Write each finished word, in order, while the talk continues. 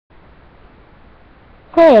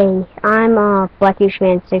Hey, I'm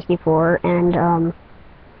BlackUshman64, and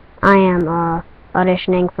I am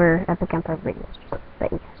auditioning for Epicempirevideos.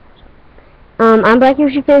 I'm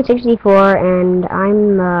BlackUshman64, and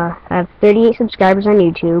I have 38 subscribers on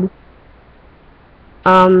YouTube.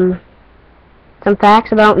 Some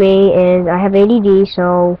facts about me is I have ADD,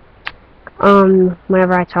 so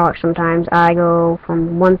whenever I talk, sometimes I go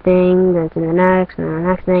from one thing, then to the next, and then the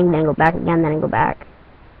next thing, then I go back again, then I go back,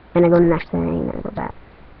 then I go to the next thing, then I go back.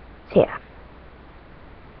 So yeah.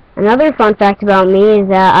 Another fun fact about me is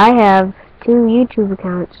that I have 2 YouTube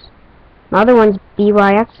accounts. My other one's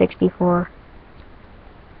BYF64.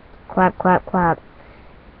 Clap, clap, clap.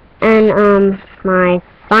 And my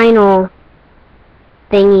final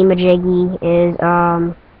thingy-majiggy is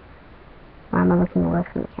why am I looking away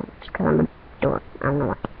from the camera? Just because I'm a dork. I don't know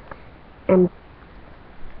why. And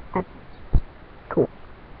that's cool.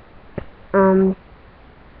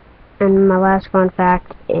 And my last fun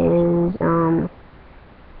fact is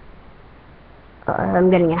I'm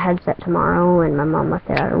getting a headset tomorrow, and my mom left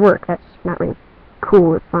it out of work. That's not really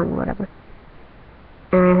cool or fun, whatever.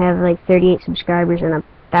 And I have like 38 subscribers and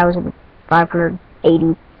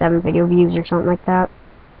 1,587 video views or something like that.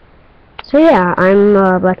 So yeah, I'm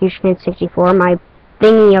BlackUshman64. My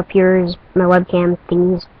thingy up here is my webcam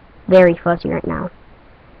thingy is very fuzzy right now,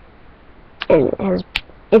 and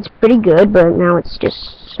it's pretty good, but now it's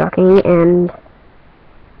just sucking, and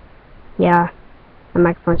yeah, the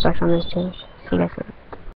microphone sucks on this too. See you guys later.